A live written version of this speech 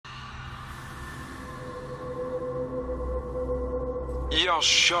Your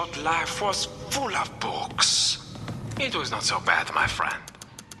short life was full of books. It was not so bad, my friend.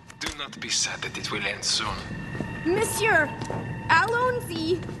 Do not be sad that it will end soon. Monsieur,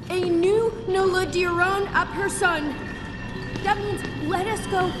 allons-y. A new Nola Diron a person. That means let us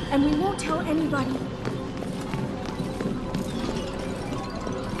go and we won't tell anybody.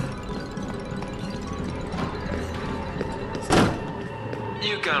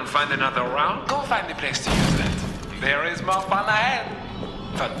 You can find another round? Go find a place to use it. There is more fun ahead.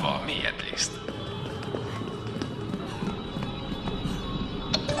 Fun for me, at least.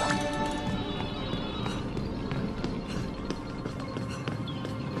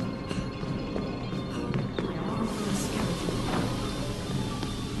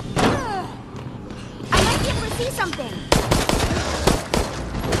 I might be able to see something.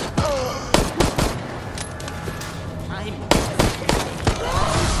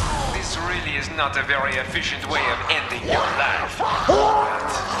 This really is not a very efficient way of ending your life. But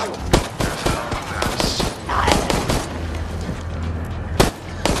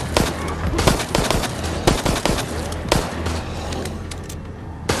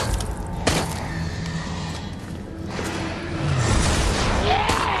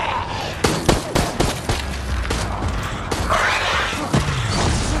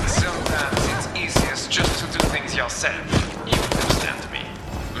sometimes it's easiest just to do things yourself. You understand me?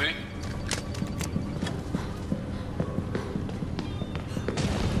 Oui?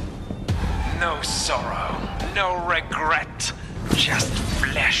 No sorrow, no regret. Just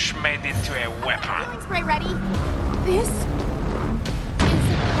flesh made into a weapon. Healing spray ready. This is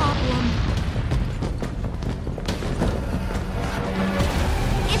a problem.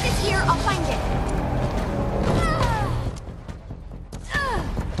 If it's here, I'll find it.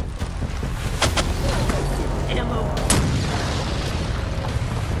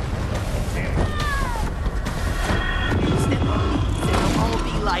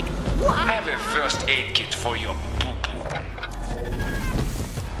 I have a first aid kit for your poo-poo.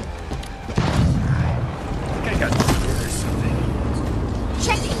 I got there's something.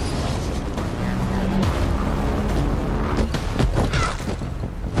 Checking.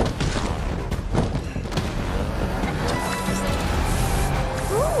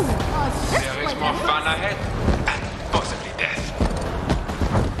 Ooh, There is more fun ahead, and possibly death.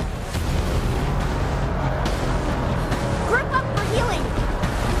 Group up for healing.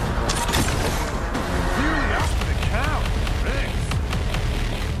 Nearly out for the count. Thanks.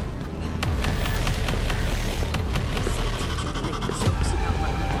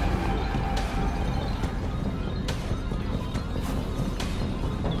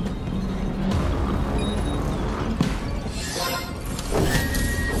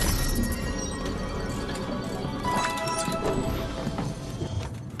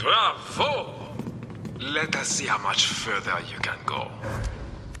 Bravo! Let us see how much further you can go.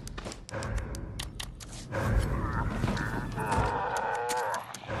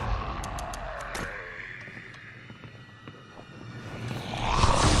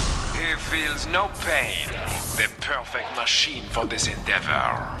 He feels no pain. The perfect machine for this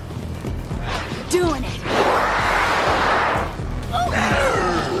endeavor. Doing it.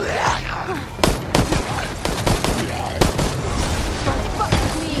 Don't fuck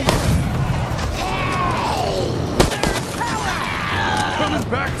with me. Coming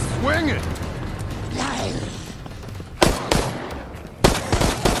back swinging.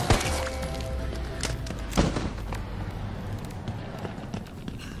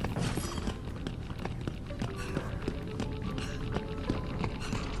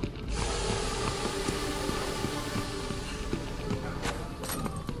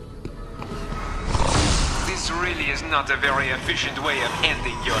 This really is not a very efficient way of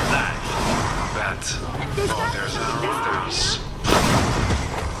ending your life. But orders are orders.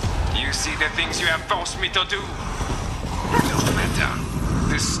 You see the things you have forced me to do? No matter.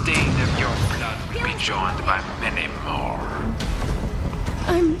 The stain of your blood will be joined by many more.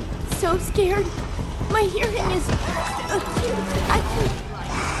 I'm so scared. My hearing is acute. I can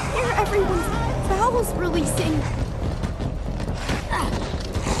hear everyone's bowels releasing.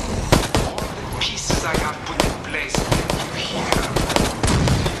 Pieces I have put in place you hear. You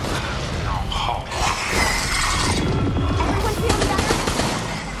have no hope. Everyone feeling better?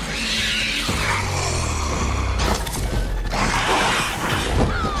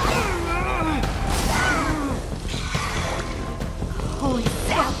 Holy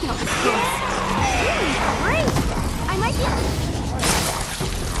fuck, that was close. Great! I might be...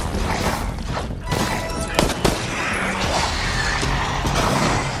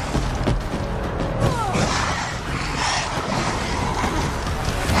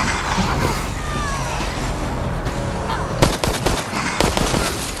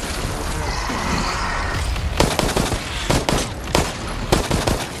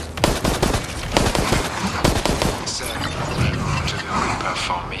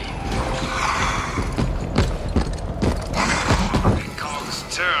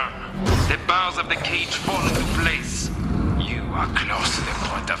 of the cage fall into place, you are close to the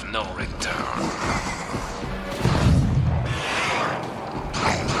point of no return.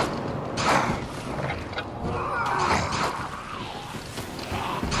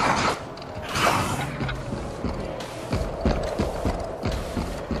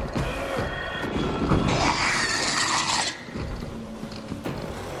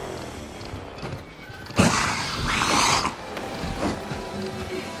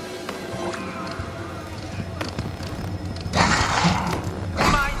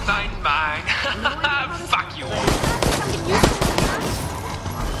 Fuck you all.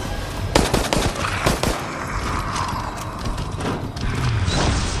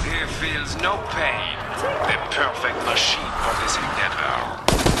 He feels no pain. The perfect machine for this endeavor.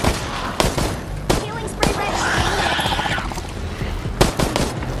 Healing spray ready.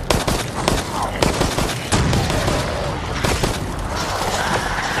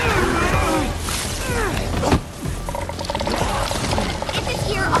 If it's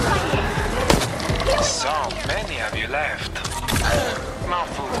here, I'll find it. So many of you left. More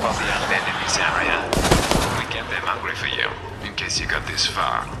food for the undead in this area. We kept them hungry for you, in case you got this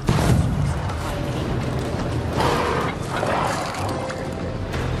far.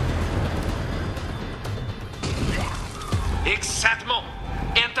 Excitement,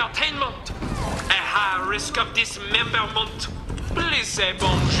 entertainment, a high risk of dismemberment. Please say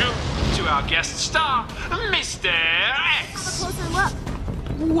bonjour to our guest star, Mr. X. Closer look.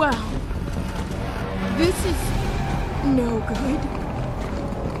 Wow. This is no good.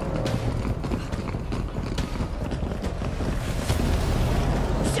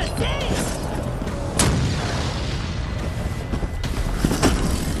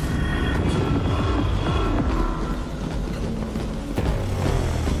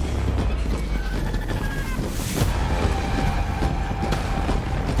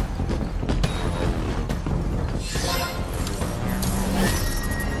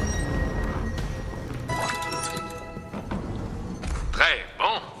 Très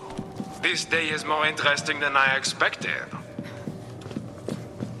bon. This day is more interesting than I expected.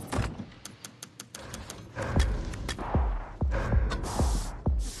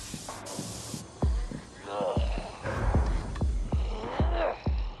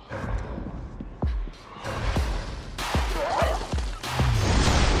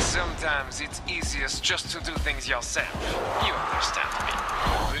 Sometimes it's easiest just to do things yourself. You understand me,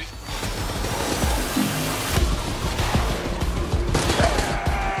 oui?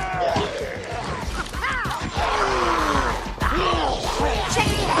 Check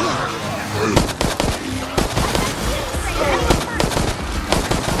it out.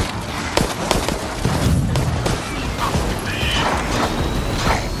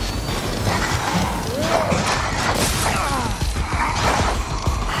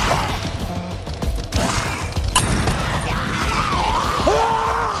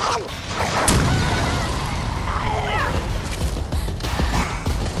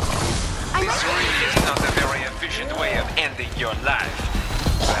 This really is not a very efficient way of ending your life.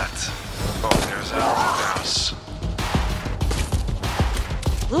 But others are others.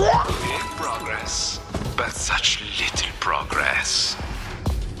 Big progress, but such little progress.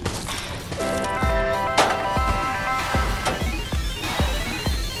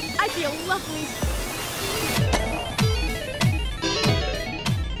 I feel lovely.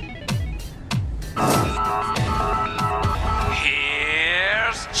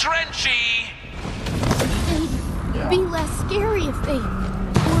 Here's Trenchy! They'd be less scary if they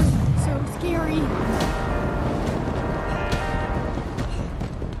weren't so scary.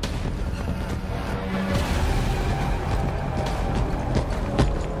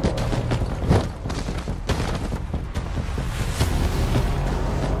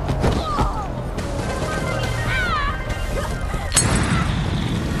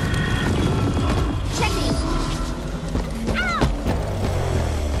 Checking.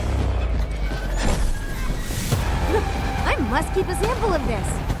 I must keep a sample of this.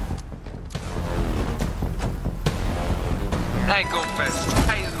 I confess,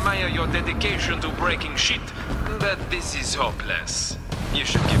 I admire your dedication to breaking shit, but this is hopeless. You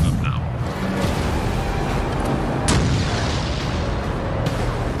should give up now.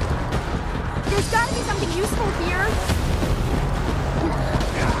 There's gotta be something useful here.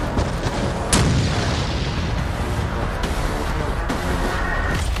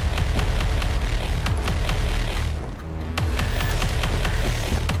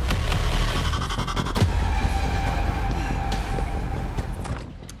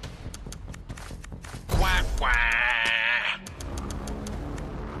 Wah, wah.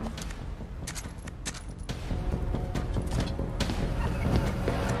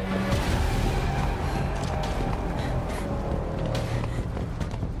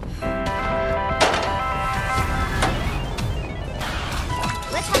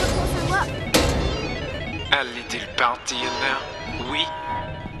 A little party in there? Oui?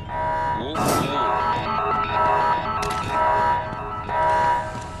 Oh,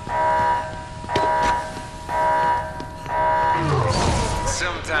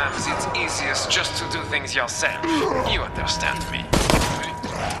 sometimes it's easiest just to do things yourself. You understand me.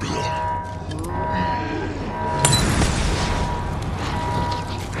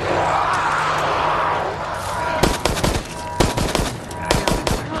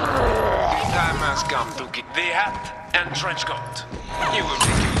 Come to get the hat and trench coat. You will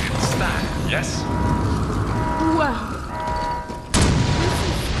make a good style, yes? Well,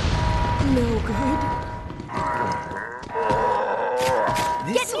 no good.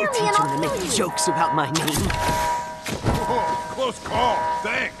 This Get near will me teach and him I'll to kill make you. jokes about my name. Oh, close call.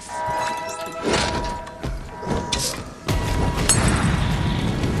 Thanks.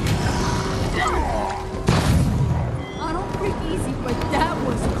 I don't break easy, but that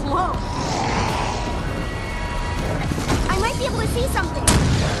was close. I might be able to see something.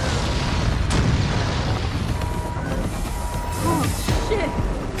 Oh, shit.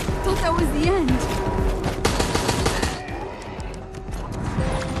 Thought that was the end.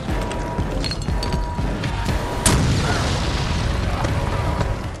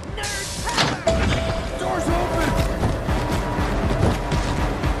 Door's open.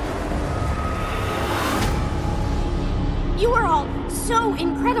 You are all so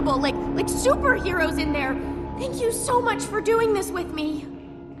incredible, like superheroes in there. Thank you so much for doing this with me.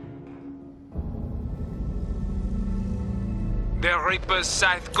 The Reaper's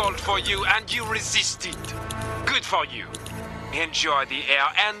scythe called for you and you resisted. Good for you. Enjoy the air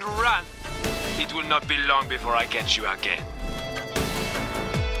and run. It will not be long before I catch you again.